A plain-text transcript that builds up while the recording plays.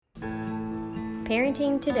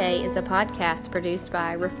Parenting Today is a podcast produced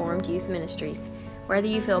by Reformed Youth Ministries. Whether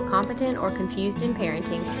you feel competent or confused in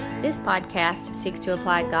parenting, this podcast seeks to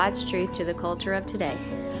apply God's truth to the culture of today.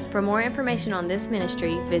 For more information on this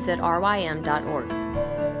ministry, visit rym.org.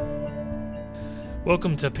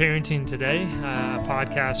 Welcome to Parenting Today, a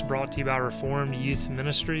podcast brought to you by Reformed Youth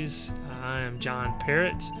Ministries. I am John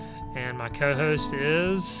Parrott, and my co-host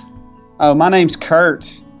is... Oh, my name's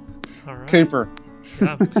Kurt All right. Cooper.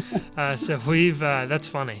 Yeah. So that's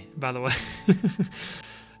funny, by the way.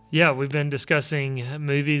 Yeah, we've been discussing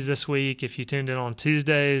movies this week. If you tuned in on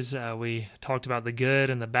Tuesdays, we talked about the good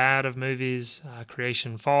and the bad of movies,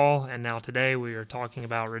 creation, fall, and now today we are talking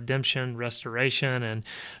about redemption, restoration. And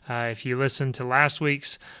if you listened to last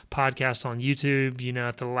week's podcast on YouTube, you know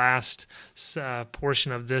at the last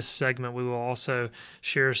portion of this segment, we will also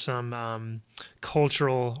share some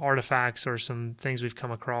cultural artifacts or some things we've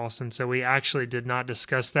come across. And so we actually did not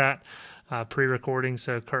discuss that pre-recording,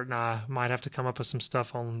 so Kurt and I might have to come up with some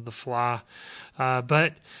stuff on the fly.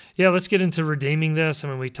 But yeah, let's get into redeeming this. I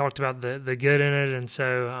mean, we talked about the good in it, and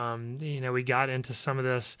so we got into some of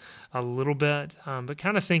this a little bit, but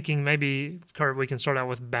kind of thinking maybe, Kurt, we can start out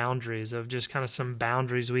with boundaries, of just kind of some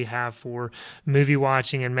boundaries we have for movie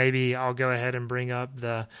watching, and maybe I'll go ahead and bring up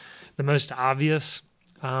the most obvious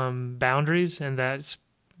boundaries, and that's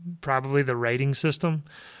probably the rating system.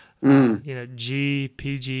 G,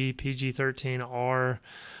 PG, PG-13, R.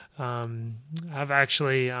 I've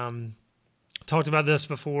actually talked about this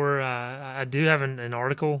before. I do have an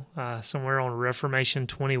article somewhere on Reformation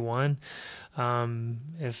 21.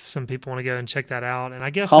 If some people want to go and check that out, and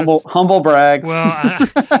I guess humble brag. Well,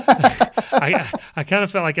 I kind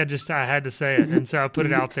of felt like I had to say it, and so I put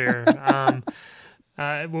it out there.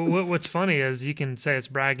 What's funny is you can say it's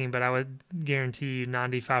bragging, but I would guarantee you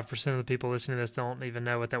 95% of the people listening to this don't even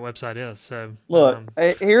know what that website is. So look,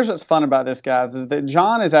 here's what's fun about this, guys, is that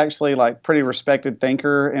John is actually like pretty respected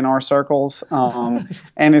thinker in our circles. And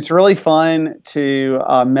it's really fun to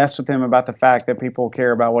mess with him about the fact that people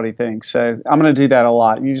care about what he thinks. So I'm going to do that a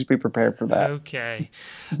lot. You just be prepared for that. Okay.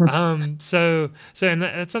 So and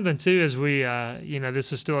that's something too, is we,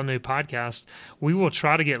 this is still a new podcast. We will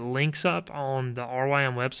try to get links up on the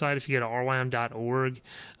RYM website. If you go to rym.org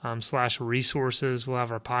 /resources, we'll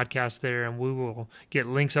have our podcast there, and we will get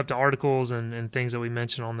links up to articles and things that we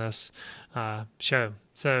mention on this show.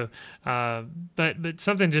 So, but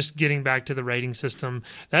something, just getting back to the rating system,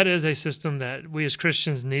 that is a system that we as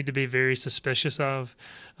Christians need to be very suspicious of.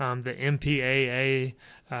 The MPAA,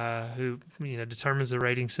 who determines the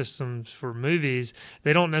rating systems for movies,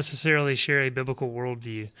 they don't necessarily share a biblical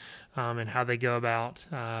worldview and how they go about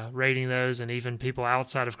rating those, and even people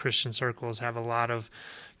outside of Christian circles have a lot of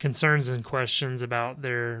concerns and questions about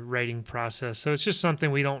their rating process. So it's just something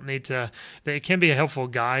we don't need to. It can be a helpful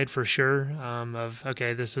guide for sure. Of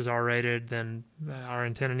okay, this is R-rated, then our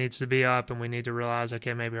antenna needs to be up, and we need to realize,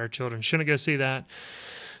 okay, maybe our children shouldn't go see that.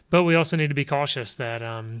 But we also need to be cautious that,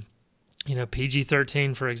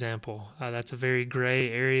 PG-13, for example, that's a very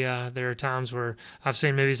gray area. There are times where I've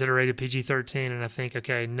seen movies that are rated PG-13, and I think,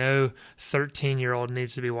 okay, no 13-year-old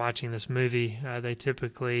needs to be watching this movie. They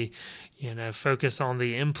typically, focus on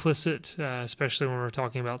the implicit, especially when we're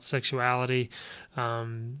talking about sexuality,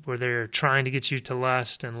 where they're trying to get you to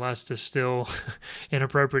lust, and lust is still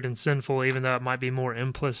inappropriate and sinful, even though it might be more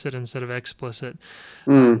implicit instead of explicit.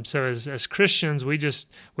 So as Christians, we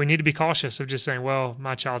need to be cautious of just saying, well,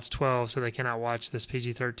 my child's 12, so they cannot watch this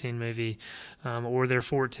PG-13 movie, or they're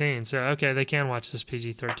 14, so okay, they can watch this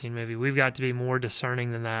PG-13 movie. We've got to be more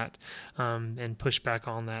discerning than that, and push back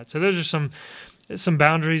on that. So those are some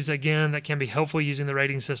boundaries, again, that can be helpful using the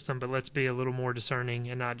rating system, but let's be a little more discerning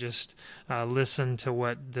and not just listen to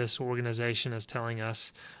what this organization is telling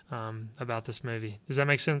us about this movie. Does that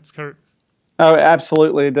make sense, Kurt? Oh,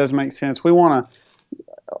 absolutely. It does make sense.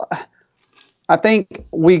 I think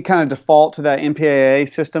we kind of default to that MPAA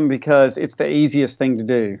system because it's the easiest thing to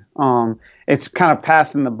do. It's kind of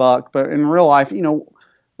passing the buck, but in real life,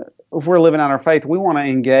 if we're living out our faith, we want to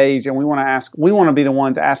engage, and we want to be the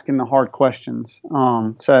ones asking the hard questions.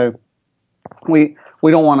 So we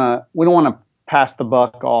don't want to pass the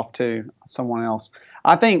buck off to someone else.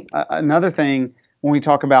 I think another thing when we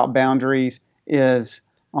talk about boundaries is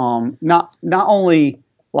not only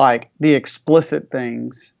like the explicit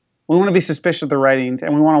things. We want to be suspicious of the ratings,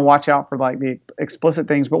 and we want to watch out for like the explicit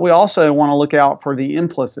things, but we also want to look out for the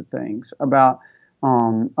implicit things about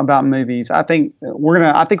movies. I think we're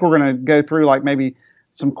gonna go through like maybe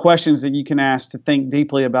some questions that you can ask to think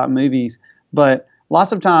deeply about movies. But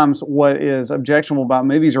lots of times, what is objectionable about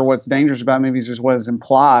movies or what's dangerous about movies is what is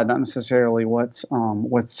implied, not necessarily what's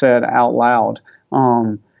said out loud.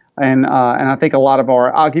 And I think a lot of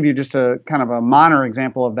I'll give you just a kind of a minor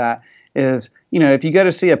example of that is, if you go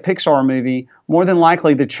to see a Pixar movie, more than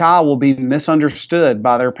likely the child will be misunderstood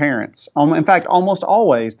by their parents. In fact, almost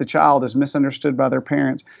always the child is misunderstood by their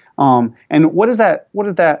parents. And what is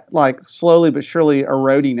that like slowly but surely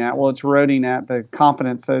eroding at? Well, it's eroding at the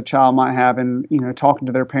confidence that a child might have in, talking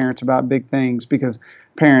to their parents about big things, because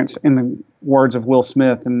parents, in the words of Will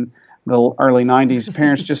Smith in the early 90s,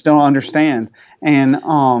 parents just don't understand. And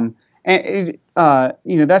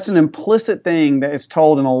that's an implicit thing that is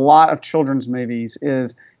told in a lot of children's movies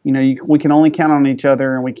is, we can only count on each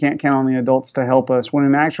other and we can't count on the adults to help us. When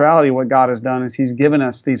in actuality, what God has done is he's given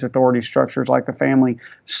us these authority structures like the family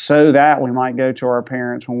so that we might go to our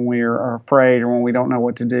parents when we are afraid or when we don't know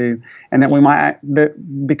what to do. And that we might,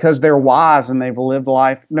 because they're wise and they've lived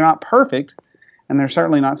life, they're not perfect and they're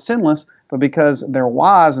certainly not sinless, but because they're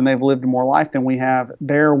wise and they've lived more life than we have,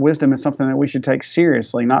 their wisdom is something that we should take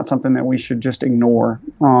seriously, not something that we should just ignore.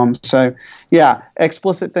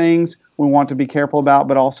 Explicit things we want to be careful about,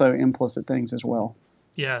 but also implicit things as well.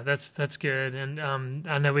 Yeah, that's good. And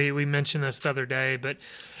I know we mentioned this the other day, but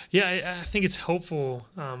yeah, I think it's helpful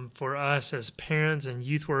for us as parents and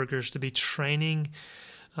youth workers to be training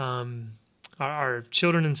our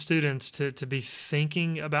children and students to be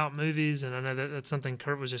thinking about movies. And I know that's something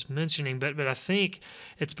Kurt was just mentioning, but I think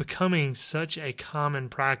it's becoming such a common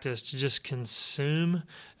practice to just consume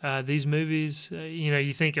these movies.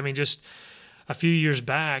 You think, just a few years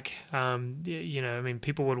back,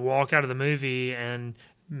 people would walk out of the movie and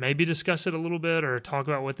maybe discuss it a little bit or talk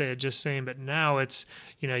about what they had just seen. But now it's,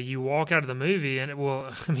 you walk out of the movie and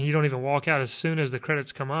you don't even walk out. As soon as the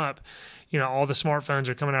credits come up, all the smartphones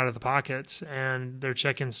are coming out of the pockets and they're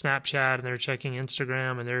checking Snapchat and they're checking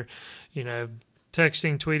Instagram and they're,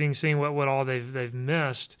 texting, tweeting, seeing what all they've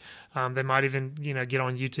missed. They might even, get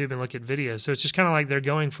on YouTube and look at videos. So it's just kind of like they're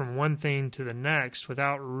going from one thing to the next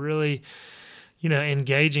without really,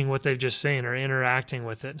 engaging what they've just seen or interacting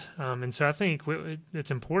with it. And so I think it's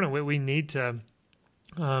important. We need to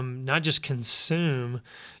not just consume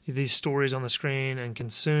these stories on the screen and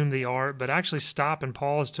consume the art, but actually stop and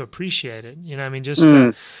pause to appreciate it.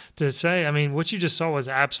 To say, what you just saw was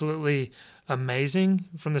absolutely amazing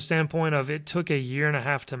from the standpoint of it took 1.5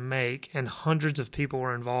 years to make and hundreds of people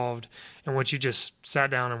were involved in what you just sat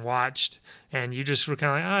down and watched. And you just were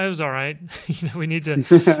kind of like, it was all right. We need to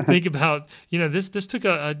think about, this took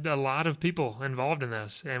a lot of people involved in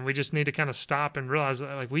this. And we just need to kind of stop and realize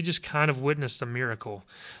that, like, we just kind of witnessed a miracle.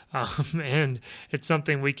 And it's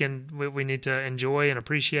something we need to enjoy and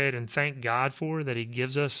appreciate and thank God for, that he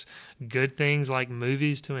gives us good things like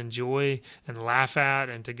movies to enjoy and laugh at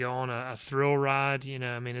and to go on a thrill ride.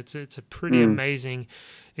 It's a pretty amazing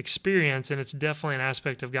experience. And it's definitely an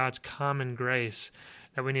aspect of God's common grace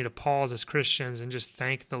that we need to pause as Christians and just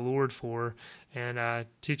thank the Lord for, and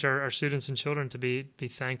teach our students and children to be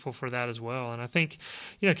thankful for that as well. And I think,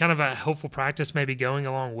 kind of a helpful practice maybe going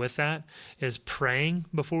along with that is praying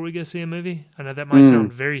before we go see a movie. I know that might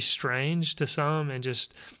sound very strange to some and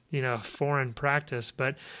just, foreign practice,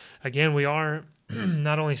 but again, we are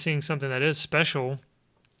not only seeing something that is special,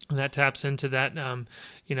 and that taps into that,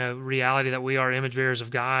 reality that we are image bearers of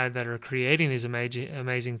God that are creating these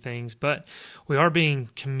amazing things, but we are being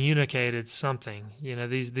communicated something.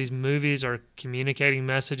 These movies are communicating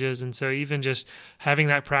messages, and so even just having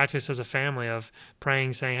that practice as a family of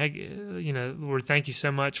praying, saying, "Hey, Lord, thank you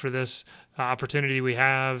so much for this opportunity we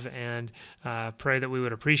have, and pray that we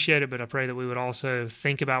would appreciate it, but I pray that we would also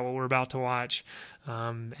think about what we're about to watch,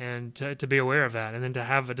 and to be aware of that, and then to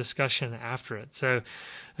have a discussion after it." So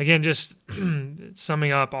again, just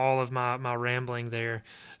summing up all of my rambling there,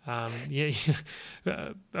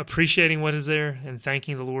 appreciating what is there and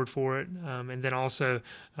thanking the Lord for it, and then also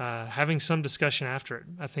having some discussion after it.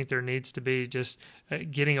 I think there needs to be just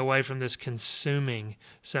getting away from this consuming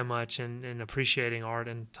so much and appreciating art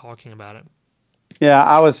and talking about it. Yeah,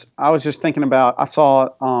 I was just thinking about, I saw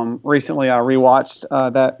recently, I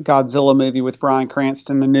rewatched that Godzilla movie with Bryan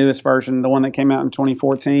Cranston, the newest version, the one that came out in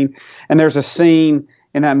 2014. And there's a scene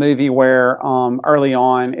in that movie where early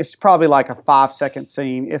on, it's probably like a 5-second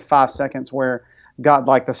scene, if 5 seconds, where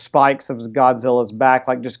the spikes of Godzilla's back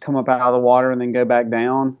just come up out of the water and then go back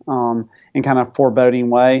down in kind of foreboding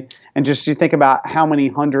way. And just you think about how many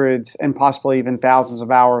hundreds and possibly even thousands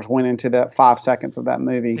of hours went into that 5 seconds of that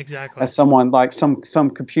movie. Exactly. As someone like some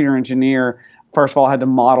computer engineer, first of all, had to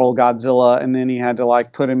model Godzilla, and then he had to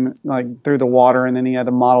put him through the water, and then he had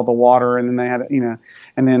to model the water, and then they had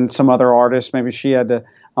and then some other artist, maybe she had to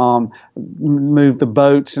move the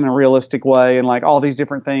boats in a realistic way, and all these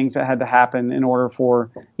different things that had to happen in order for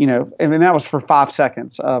and that was for 5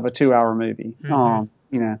 seconds of a 2-hour movie.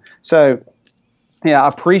 So yeah,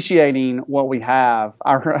 appreciating what we have.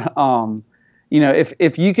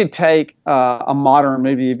 If you could take a modern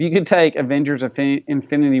movie, if you could take Avengers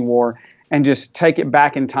Infinity War and just take it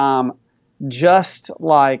back in time, just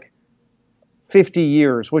like 50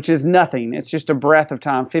 years, which is nothing. It's just a breath of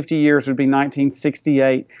time. 50 years would be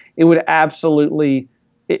 1968. It would absolutely,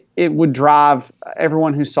 it would drive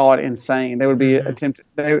everyone who saw it insane. They would be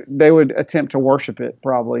they would attempt to worship it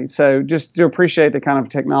probably. So just to appreciate the kind of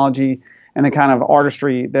technology and the kind of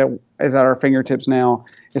artistry that is at our fingertips now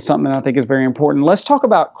is something that I think is very important. Let's talk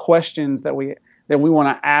about questions that we want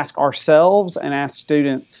to ask ourselves and ask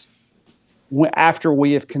students after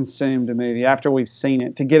we have consumed a movie, after we've seen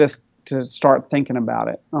it, to get us to start thinking about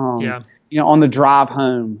it. On the drive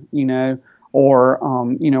home, or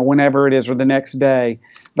whenever it is, or the next day,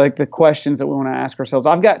 like the questions that we want to ask ourselves.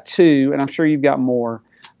 I've got two, and I'm sure you've got more,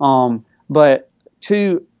 but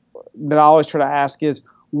two that I always try to ask is,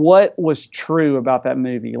 what was true about that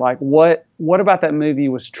movie? Like what about that movie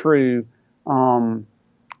was true?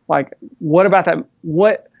 Like what about that?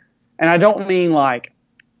 And I don't mean like,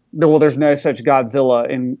 there's no such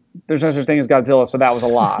Godzilla and there's no such thing as Godzilla, so that was a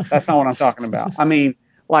lie. That's not what I'm talking about. I mean,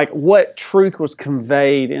 like what truth was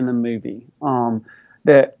conveyed in the movie,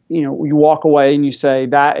 that, you walk away and you say,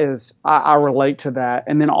 that is, I relate to that.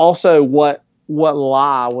 And then also what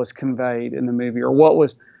lie was conveyed in the movie, or what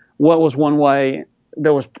was one way,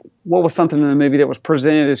 what was something in the movie that was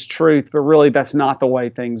presented as truth, but really that's not the way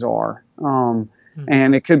things are.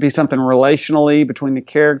 And it could be something relationally between the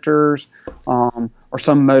characters, or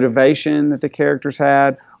some motivation that the characters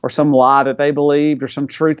had, or some lie that they believed, or some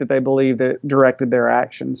truth that they believed that directed their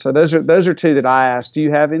actions. So those are two that I asked. Do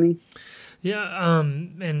you have any? Yeah,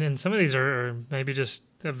 and some of these are maybe just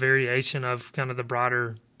a variation of kind of the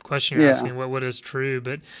broader question you're asking, what is true,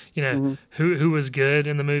 but who was good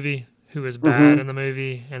in the movie, who was bad in the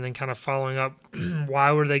movie, and then kind of following up,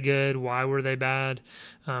 why were they good, why were they bad?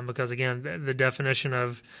 Because again, the definition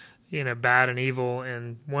of bad and evil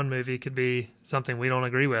in one movie could be something we don't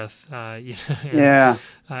agree with,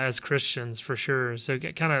 as Christians, for sure. So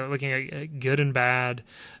kind of looking at good and bad.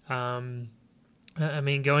 I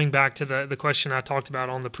mean, going back to the question I talked about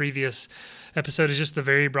on the previous episode is just the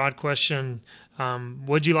very broad question,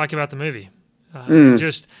 what'd you like about the movie?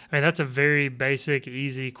 That's a very basic,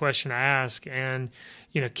 easy question to ask. And,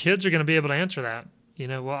 kids are going to be able to answer that.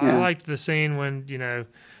 I liked the scene when,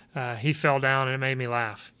 he fell down and it made me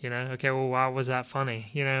laugh, okay, well, why was that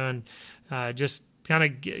funny? And just kind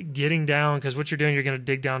of getting down, because what you're doing, you're going to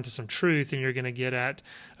dig down to some truth, and you're going to get at,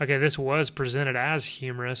 okay, this was presented as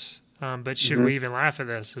humorous, but should we even laugh at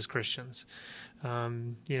this as Christians?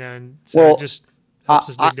 And so it just helps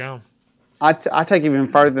us dig down. I take it even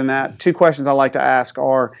further than that. Two questions I like to ask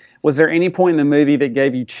are, was there any point in the movie that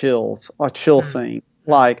gave you chills, a chill scene,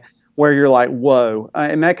 like where you're like, whoa?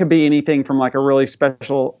 And that could be anything from like a really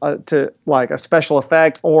special to like a special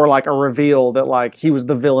effect, or like a reveal that like he was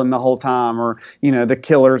the villain the whole time, or, the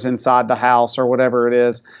killer's inside the house, or whatever it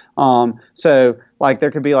is. So like there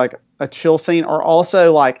could be like a chill scene, or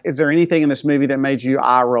also like, is there anything in this movie that made you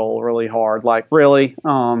eye roll really hard? Like really,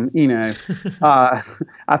 I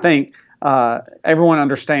think everyone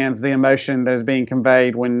understands the emotion that is being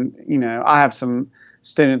conveyed when, I have some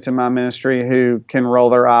students in my ministry who can roll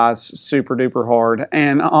their eyes super duper hard.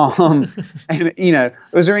 And,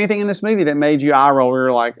 was there anything in this movie that made you eye roll? We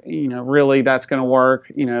were like, really, that's going to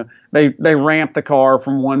work? They ramped the car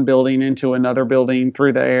from one building into another building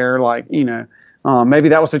through the air. Like, maybe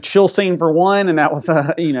that was a chill scene for one, and that was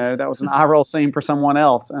that was an eye roll scene for someone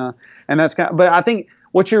else. And that's but I think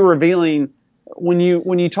what you're revealing when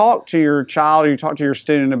you talk to your child, or you talk to your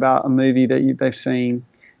student about a movie that they've seen,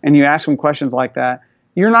 and you ask them questions like that,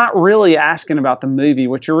 you're not really asking about the movie.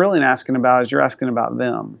 What you're really asking about is you're asking about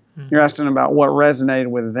them. You're asking about what resonated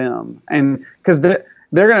with them. And because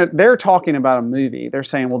they're talking about a movie. They're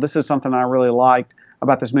saying, well, this is something I really liked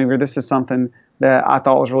about this movie, or this is something that I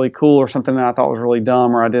thought was really cool, or something that I thought was really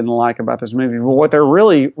dumb, or I didn't like about this movie. But what they're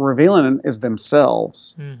really revealing is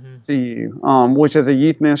themselves to you, which as a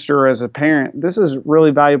youth minister or as a parent, this is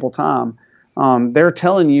really valuable time. They're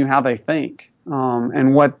telling you how they think,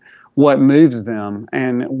 and what moves them.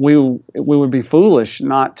 And we would be foolish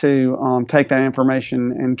not to take that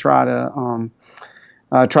information and try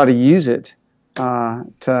to use it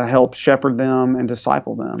to help shepherd them and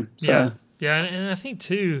disciple them. So. Yeah, and I think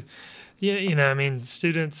too,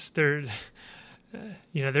 students, they're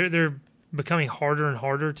becoming harder and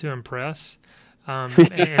harder to impress. And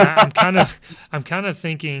I'm kind of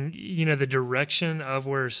thinking, the direction of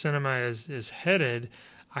where cinema is headed.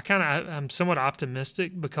 I'm somewhat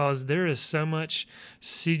optimistic because there is so much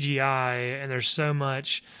CGI and there's so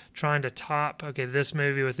much trying to top, okay, this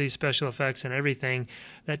movie with these special effects and everything,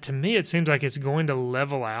 that to me it seems like it's going to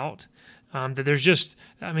level out. That there's just,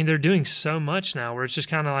 they're doing so much now where it's just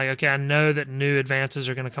kind of like, okay, I know that new advances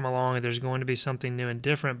are going to come along and there's going to be something new and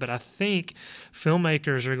different, but I think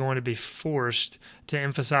filmmakers are going to be forced to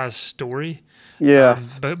emphasize story.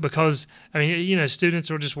 Yes. But because, students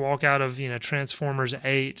will just walk out of, Transformers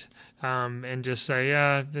 8 and just say,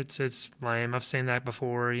 yeah, it's lame. I've seen that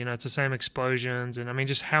before. It's the same explosions. And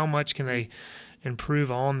just how much can they improve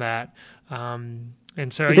on that?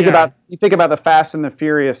 And so you think about the Fast and the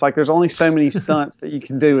Furious, like there's only so many stunts that you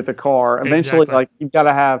can do with the car. Eventually, Exactly. like you've got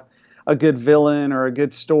to have a good villain or a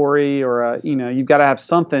good story, or you've got to have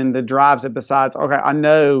something that drives it besides, okay, I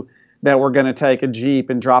know that we're going to take a Jeep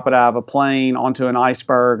and drop it out of a plane onto an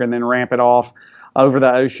iceberg and then ramp it off over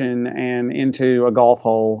the ocean and into a golf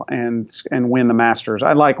hole and win the Masters.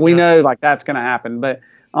 We know like that's going to happen, but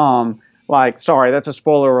sorry, that's a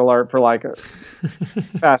spoiler alert for like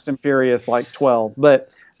Fast and Furious 12,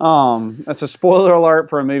 but that's a spoiler alert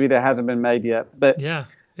for a movie that hasn't been made yet. But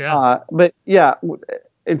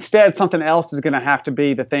instead something else is going to have to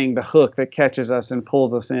be the hook that catches us and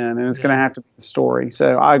pulls us in, and it's going to have to be the story.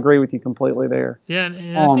 So I agree with you completely there. Yeah,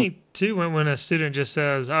 and I think too when a student just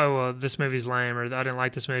says, "Oh, well, this movie's lame," or "I didn't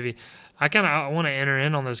like this movie," I want to enter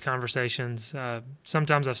in on those conversations.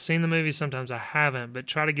 Sometimes I've seen the movie, sometimes I haven't, but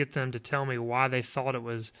try to get them to tell me why they thought it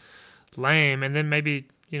was lame, and then maybe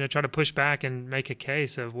try to push back and make a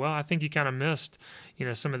case of, well, I think you kind of missed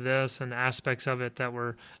some of this and aspects of it that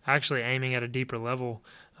were actually aiming at a deeper level,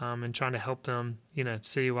 and trying to help them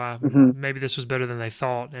see why maybe this was better than they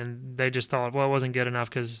thought, and they just thought, well, it wasn't good enough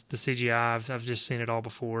because the CGI, I've just seen it all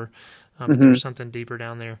before, but there was something deeper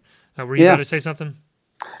down there. Were you about to say something?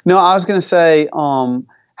 No, I was going to say,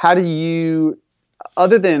 how do you,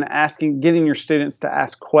 other than getting your students to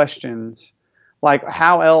ask questions, like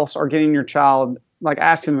how else, or getting your child, like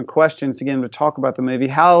asking them questions to get them to talk about the movie,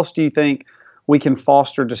 how else do you think we can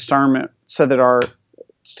foster discernment so that our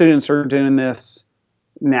students are doing this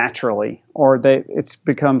naturally, or it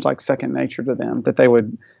becomes like second nature to them, that they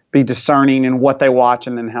would be discerning in what they watch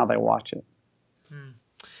and then how they watch it?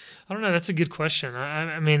 I don't know. That's a good question.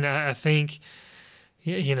 I think,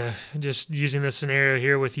 just using this scenario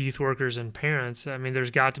here with youth workers and parents, there's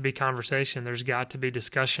got to be conversation. There's got to be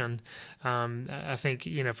discussion. I think,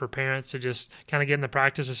 for parents to just kind of get in the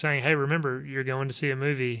practice of saying, hey, remember, you're going to see a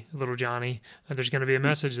movie, little Johnny. There's going to be a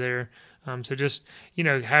message there. So just,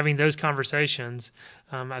 having those conversations,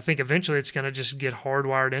 I think eventually it's going to just get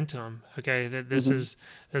hardwired into them. Okay, that this is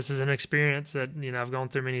an experience that, I've gone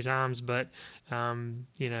through many times, but, I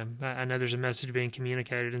know there's a message being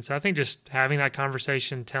communicated. And so I think just having that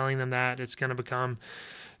conversation, telling them that, it's going to become,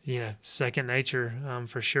 second nature,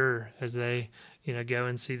 for sure, as they, go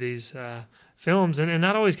and see these films, and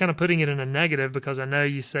not always kind of putting it in a negative, because I know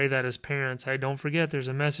you say that as parents, hey, don't forget there's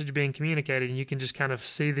a message being communicated, and you can just kind of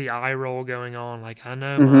see the eye roll going on, like, I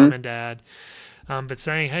know, Mom and Dad, but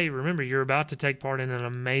saying, hey, remember, you're about to take part in an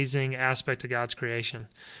amazing aspect of God's creation.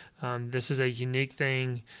 This is a unique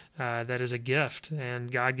thing that is a gift,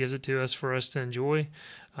 and God gives it to us for us to enjoy.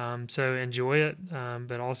 So enjoy it,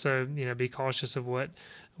 but also, be cautious of what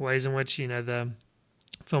ways in which, the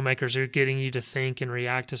filmmakers are getting you to think and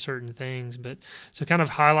react to certain things. But so kind of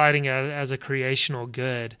highlighting it as a creational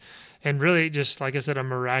good, and really just, like I said, a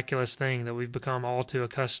miraculous thing that we've become all too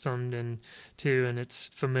accustomed and it's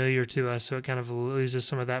familiar to us. So it kind of loses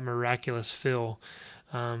some of that miraculous feel.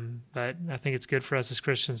 But I think it's good for us as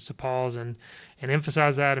Christians to pause and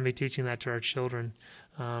emphasize that and be teaching that to our children.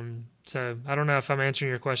 So I don't know if I'm answering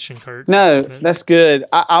your question, Kurt. No, that's good.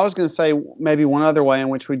 I was going to say maybe one other way in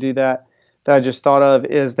which we do that I just thought of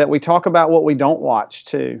is that we talk about what we don't watch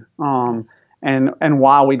too, and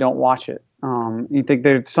why we don't watch it. You think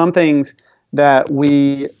there's some things that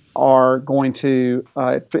we are going to,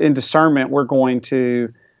 in discernment, we're going to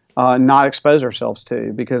not expose ourselves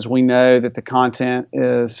to, because we know that the content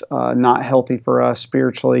is not healthy for us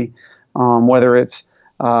spiritually, whether it's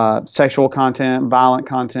sexual content, violent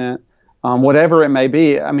content, whatever it may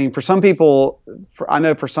be. For some people, I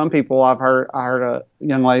know for some people, I heard a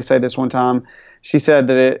young lady say this one time. She said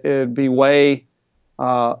that it would be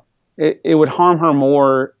it would harm her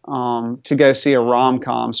more to go see a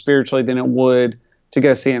rom-com spiritually than it would to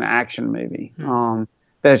go see an action movie.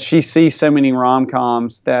 That she sees so many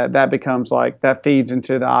rom-coms that becomes like, that feeds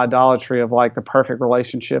into the idolatry of like the perfect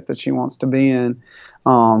relationship that she wants to be in.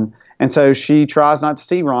 And so she tries not to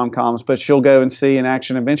see rom-coms, but she'll go and see an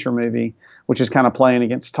action-adventure movie, which is kind of playing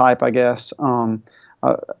against type, I guess. I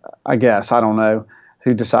don't know.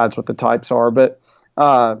 who decides what the types are. But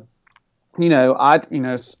I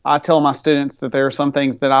tell my students that there are some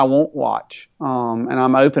things that I won't watch, and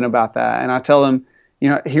I'm open about that. And I tell them,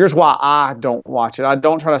 here's why I don't watch it. I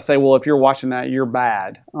don't try to say, well, if you're watching that, you're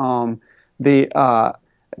bad.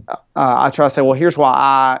 I try to say, well, here's why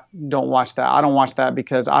I don't watch that. I don't watch that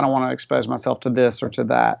because I don't want to expose myself to this or to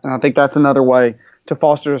that. And I think that's another way to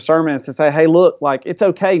foster discernment, is to say, hey, look, like, it's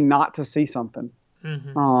okay not to see something.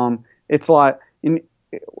 Mm-hmm. It's like,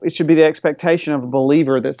 it should be the expectation of a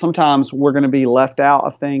believer that sometimes we're going to be left out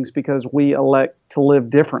of things because we elect to live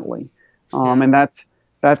differently. And that's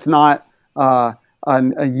not a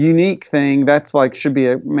unique thing. That's like, should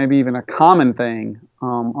be maybe even a common thing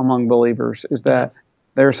among believers, is that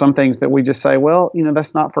there are some things that we just say, well,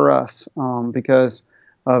 that's not for us because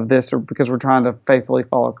of this, or because we're trying to faithfully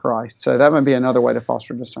follow Christ. So that might be another way to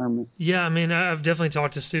foster discernment. Yeah, I mean, I've definitely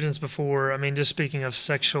talked to students before. I mean, just speaking of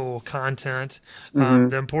sexual content,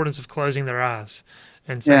 the importance of closing their eyes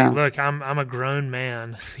and saying, look, I'm a grown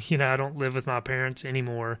man. I don't live with my parents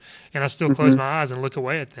anymore, and I still close my eyes and look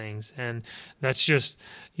away at things. And that's just,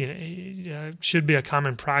 should be a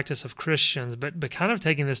common practice of Christians. But kind of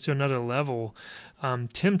taking this to another level,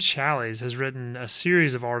 Tim Challies has written a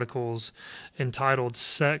series of articles entitled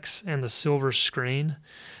Sex and the Silver Screen.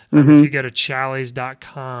 If you go to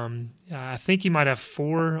challies.com, I think you might have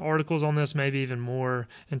 4 articles on this, maybe even more,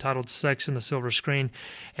 entitled Sex and the Silver Screen.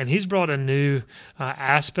 And he's brought a new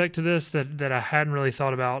aspect to this that I hadn't really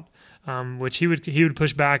thought about, which he would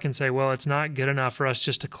push back and say, well, it's not good enough for us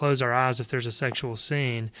just to close our eyes if there's a sexual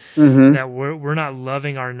scene, that we're not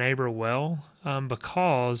loving our neighbor well.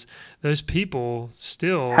 Because those people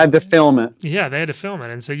still had to film it. Yeah, they had to film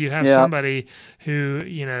it. And so you have somebody who,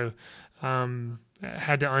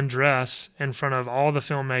 had to undress in front of all the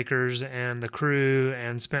filmmakers and the crew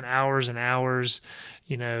and spent hours and hours,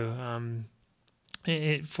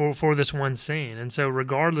 for this one scene. And so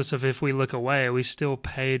regardless of if we look away, we still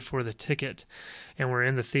paid for the ticket and we're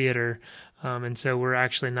in the theater. And so we're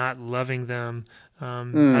actually not loving them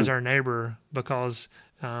as our neighbor because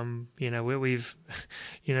we've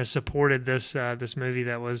supported this movie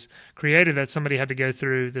that was created, that somebody had to go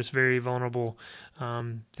through this very vulnerable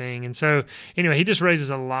thing. And so anyway, he just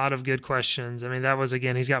raises a lot of good questions. I mean, that was,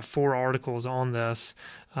 again, he's got 4 articles on this,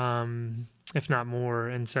 if not more.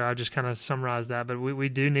 And so I just kind of summarized that, but we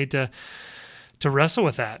do need to wrestle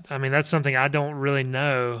with that. I mean, that's something I don't really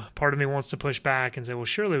know. Part of me wants to push back and say, well,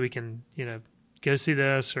 surely we can, go see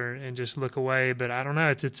this and just look away. But I don't know.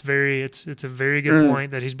 It's a very good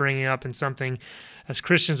point that he's bringing up, and something as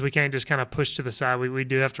Christians we can't just kind of push to the side. We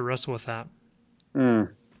do have to wrestle with that.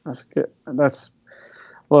 That's good.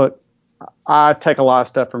 Look, I take a lot of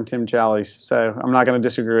stuff from Tim Challies, so I'm not going to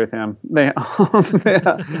disagree with him.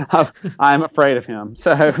 I'm afraid of him,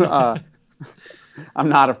 so I'm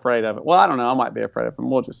not afraid of it. Well, I don't know. I might be afraid of him.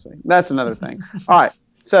 We'll just see. That's another thing. All right.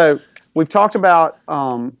 So we've talked about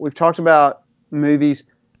movies.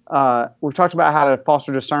 We've talked about how to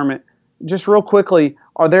foster discernment. Just real quickly,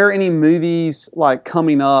 are there any movies like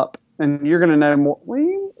coming up? And you're going to know more.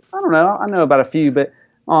 Well, I don't know. I know about a few, but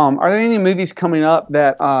are there any movies coming up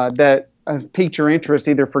that have piqued your interest,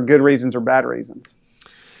 either for good reasons or bad reasons?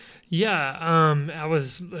 Yeah, I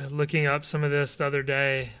was looking up some of this the other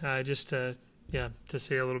day just to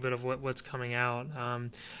see a little bit of what's coming out.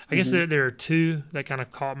 I guess there are 2 that kind of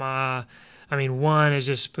caught my eye. I mean, one is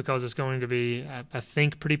just because it's going to be, I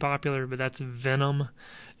think, pretty popular, but that's Venom,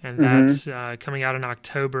 and that's coming out in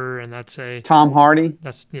October, and that's Tom Hardy.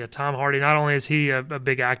 That's Tom Hardy. Not only is he a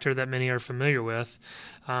big actor that many are familiar with,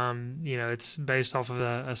 it's based off of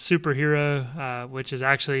a superhero, which is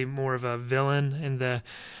actually more of a villain in the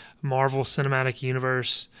Marvel Cinematic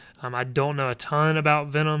Universe. I don't know a ton about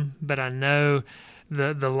Venom, but I know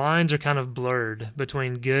the lines are kind of blurred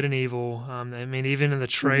between good and evil. I mean, even in the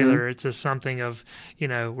trailer, it's something of,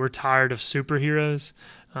 we're tired of superheroes,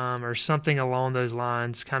 or something along those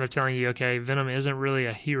lines, kind of telling you, okay, Venom isn't really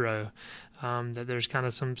a hero, that there's kind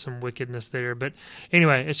of some wickedness there. But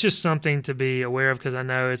anyway, it's just something to be aware of, because I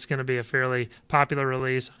know it's going to be a fairly popular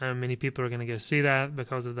release. I know many people are going to go see that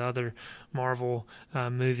because of the other Marvel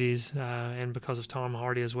movies, and because of Tom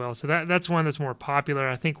Hardy as well. So that's one that's more popular.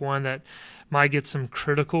 I think one that might get some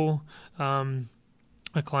critical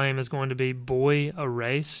acclaim is going to be Boy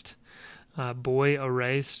Erased. Boy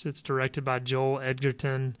Erased. It's directed by Joel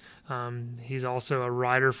Edgerton. He's also a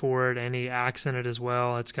writer for it, and he acts in it as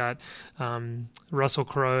well. It's got Russell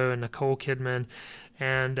Crowe and Nicole Kidman.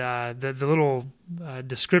 And the little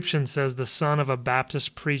description says, the son of a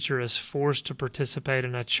Baptist preacher is forced to participate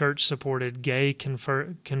in a church-supported gay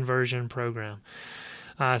conversion program.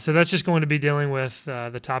 So that's just going to be dealing with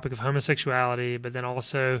the topic of homosexuality, but then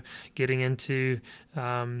also getting into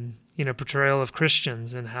portrayal of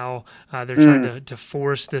Christians and how they're trying to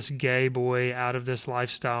force this gay boy out of this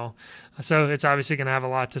lifestyle. So it's obviously going to have a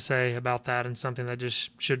lot to say about that, and something that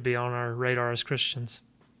just should be on our radar as Christians.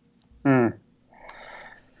 Man,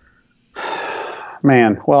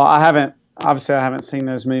 well, I haven't seen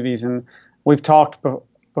those movies, and we've talked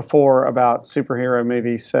before about superhero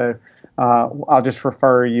movies, so I'll just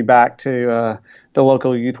refer you back to the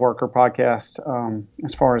Local Youth Worker podcast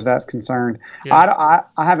as far as that's concerned. Yeah.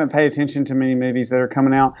 I haven't paid attention to many movies that are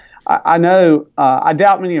coming out. I know I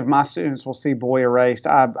doubt many of my students will see Boy Erased.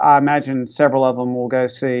 I imagine several of them will go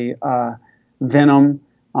see Venom,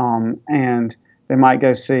 and they might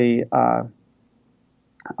go see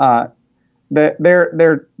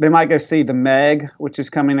they might go see The Meg, which is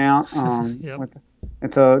coming out. Yep.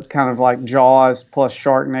 It's a kind of like Jaws plus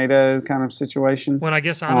Sharknado kind of situation. Well, I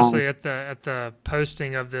guess honestly, at the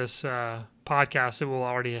posting of this podcast, it will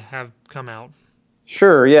already have come out.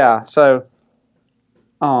 Sure, yeah. So,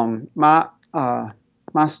 I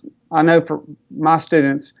know for my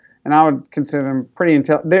students, and I would consider them pretty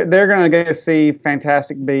intelligent. They're going to go see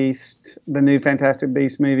Fantastic Beasts, the new Fantastic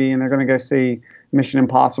Beasts movie, and they're going to go see Mission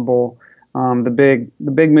Impossible. The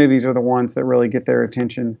big movies are the ones that really get their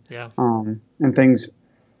attention. Yeah. And things.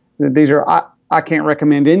 These are I can't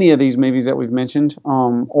recommend any of these movies that we've mentioned,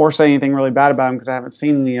 or say anything really bad about them because I haven't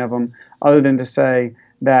seen any of them, other than to say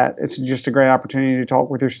that it's just a great opportunity to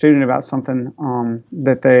talk with your student about something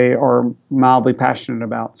that they are mildly passionate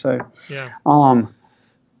about. So yeah.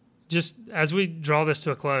 Just as we draw this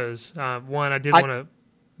to a close, one, I did want to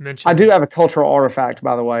mention. I do have a cultural artifact,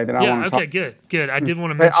 by the way, that I want to talk about. Yeah, okay, good. I did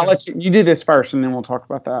want to mention. I'll let you do this first, and then we'll talk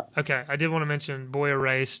about that. Okay, I did want to mention Boy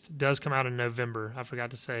Erased does come out in November. I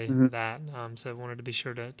forgot to say that, so I wanted to be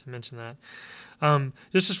sure to mention that.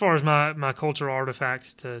 Just as far as my cultural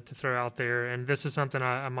artifact to throw out there, and this is something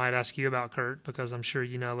I might ask you about, Kurt, because I'm sure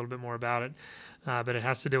you know a little bit more about it, but it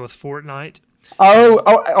has to do with Fortnite. Oh,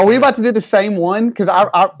 are we about to do the same one? Because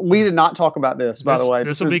we did not talk about this, by the way.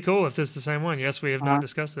 This will be cool if it's the same one. Yes, we have not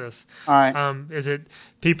discussed this. All right. Is it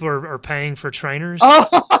people are paying for trainers? Oh.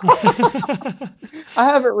 I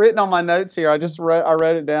have it written on my notes here. I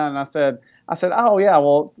wrote it down, and I said, oh yeah,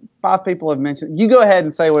 well, 5 people have mentioned. You go ahead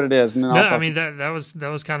and say what it is, and then I'll talk. I mean that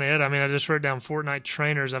was kind of it. I mean, I just wrote down Fortnite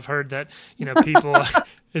trainers. I've heard that people.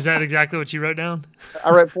 Is that exactly what you wrote down?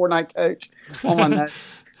 I wrote Fortnite coach on my notes.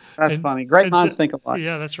 That's funny. Great minds think alike.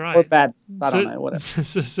 Yeah, that's right. Or bad. I don't know. Whatever.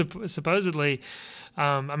 Supposedly,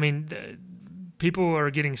 people are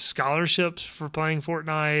getting scholarships for playing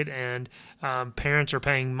Fortnite, and parents are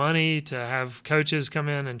paying money to have coaches come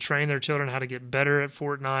in and train their children how to get better at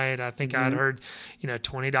Fortnite. I think I'd heard,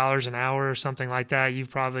 $20 an hour or something like that. You've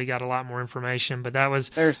probably got a lot more information, but that was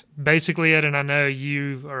basically it. And I know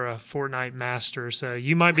you are a Fortnite master, so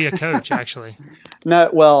you might be a coach actually. No,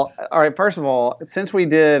 well, all right. First of all, since we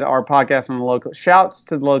did our podcast on the local, shouts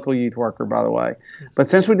to the Local Youth Worker, by the way. But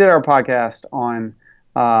since we did our podcast on,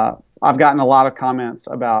 I've gotten a lot of comments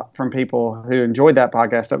from people who enjoyed that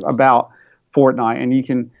podcast about Fortnite, and you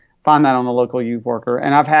can find that on the Local Youth Worker.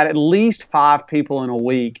 And I've had at least 5 people in a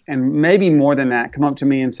week, and maybe more than that, come up to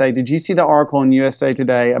me and say, "Did you see the article in USA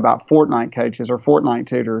Today about Fortnite coaches or Fortnite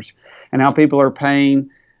tutors, and how people are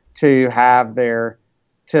paying to have their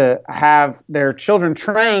children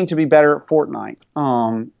trained to be better at Fortnite,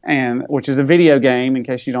 and which is a video game, in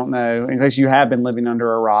case you don't know, in case you have been living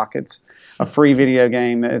under a rock. It's a free video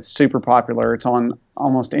game that it's super popular. It's on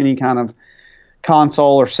almost any kind of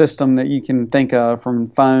console or system that you can think of, from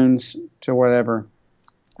phones to whatever.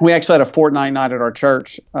 We actually had a Fortnite night at our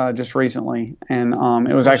church just recently, and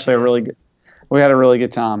it was actually we had a really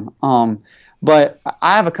good time. But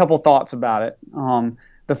I have a couple thoughts about it.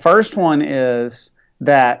 The first one is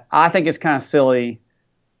that I think it's kind of silly.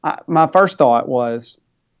 My first thought was,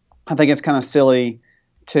 I think it's kind of silly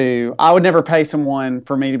I would never pay someone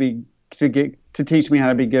for me to teach me how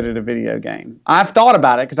to be good at a video game. I've thought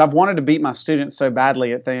about it because I've wanted to beat my students so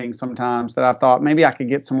badly at things sometimes that I thought maybe I could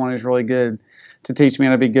get someone who's really good to teach me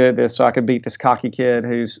how to be good at this, so I could beat this cocky kid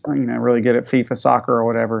who's really good at FIFA soccer or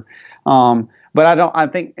whatever. But I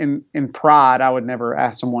think in pride I would never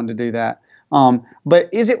ask someone to do that. But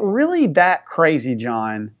is it really that crazy,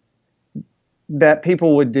 John, that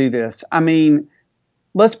people would do this? I mean,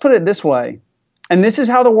 let's put it this way, and this is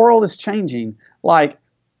how the world is changing. Like,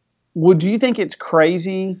 would you think it's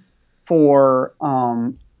crazy for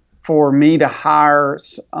me to hire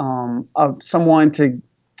someone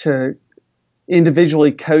to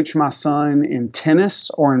individually coach my son in tennis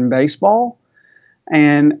or in baseball?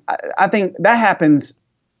 And I think that happens,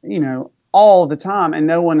 all the time, and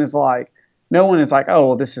no one is like, oh,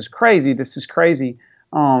 well, this is crazy.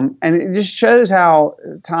 And it just shows how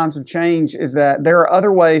times have changed, is that there are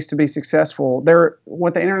other ways to be successful.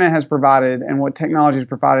 What the internet has provided and what technology has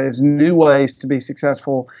provided is new ways to be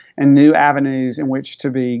successful and new avenues in which to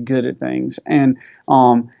be good at things. And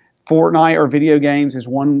Fortnite or video games is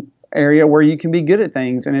one area where you can be good at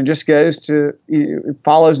things. And it just goes to, it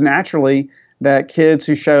follows naturally that kids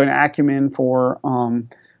who show an acumen for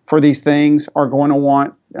these things are going to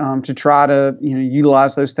want to try to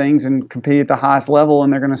utilize those things and compete at the highest level,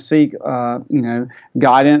 and they're going to seek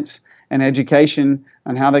guidance and education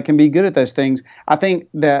on how they can be good at those things. I think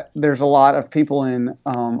that there's a lot of people in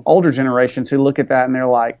older generations who look at that and they're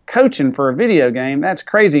like, coaching for a video game, that's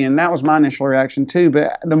crazy. And that was my initial reaction too.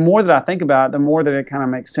 But the more that I think about it, the more that it kind of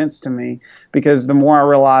makes sense to me, because the more I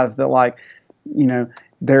realize that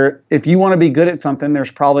if you want to be good at something,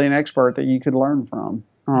 there's probably an expert that you could learn from.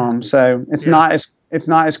 So it's not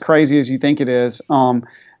as crazy as you think it is.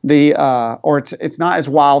 It's not as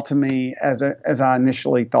wild to me as I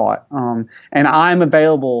initially thought. And I'm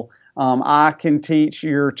available. I can teach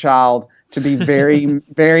your child to be very,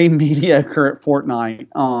 very mediocre at Fortnite.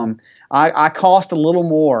 I cost a little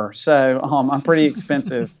more, so I'm pretty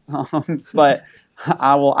expensive. But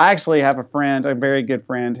I actually have a friend, a very good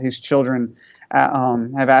friend, whose children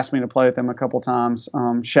have asked me to play with them a couple times.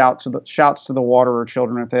 Shouts to the Waterer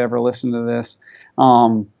children if they ever listen to this.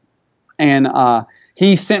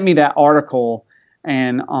 He sent me that article,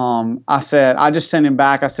 and I just sent him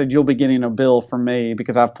back. I said, you'll be getting a bill from me,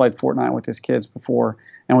 because I've played Fortnite with his kids before,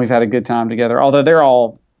 and we've had a good time together. Although they're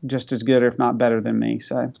all just as good, if not better than me.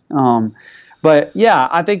 So, but yeah,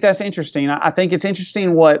 I think that's interesting. I think it's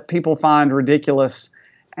interesting what people find ridiculous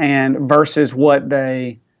and versus what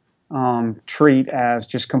they treat as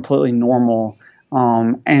just completely normal,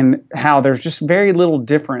 and how there's just very little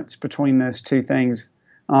difference between those two things,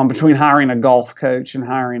 between hiring a golf coach and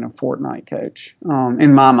hiring a Fortnite coach.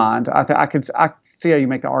 In my mind, I could see how you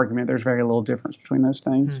make the argument there's very little difference between those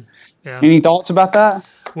things. Yeah. Any thoughts about that?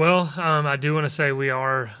 Well, I do want to say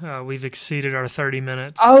we've exceeded our 30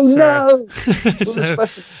 minutes. Oh, no.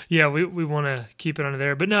 Yeah, we want to keep it under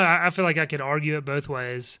there. But no, I feel like I could argue it both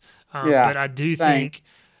ways. But I do think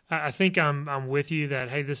I'm with you that,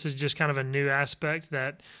 hey, this is just kind of a new aspect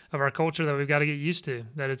of our culture that we've got to get used to,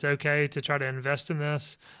 that it's okay to try to invest in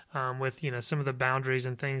this with, some of the boundaries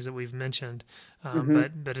and things that we've mentioned.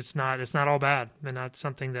 But it's not all bad, and not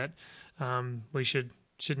something that we should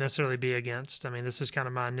necessarily be against. I mean, this is kind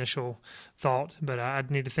of my initial thought, but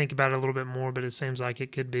I'd need to think about it a little bit more, but it seems like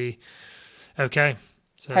it could be okay.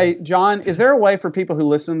 So. Hey, John, is there a way for people who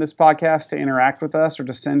listen to this podcast to interact with us or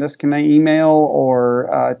to send us? Can they email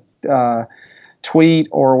or tweet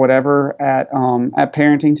or whatever at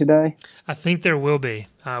Parenting Today? I think there will be.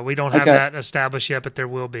 We don't have that established yet, but there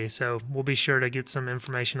will be. So we'll be sure to get some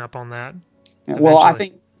information up on that. Well, I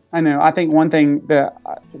think one thing that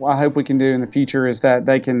I hope we can do in the future is that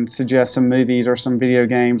they can suggest some movies or some video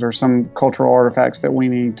games or some cultural artifacts that we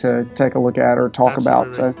need to take a look at or talk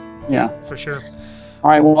about. So, yeah. For sure. All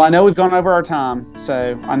right. Well, I know we've gone over our time,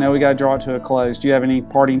 so I know we got to draw it to a close. Do you have any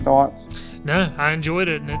parting thoughts? No, I enjoyed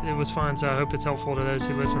it, and it was fun, so I hope it's helpful to those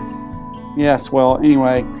who listen. Yes. Well,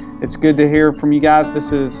 anyway, it's good to hear from you guys.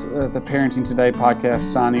 This is the Parenting Today podcast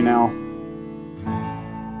signing off.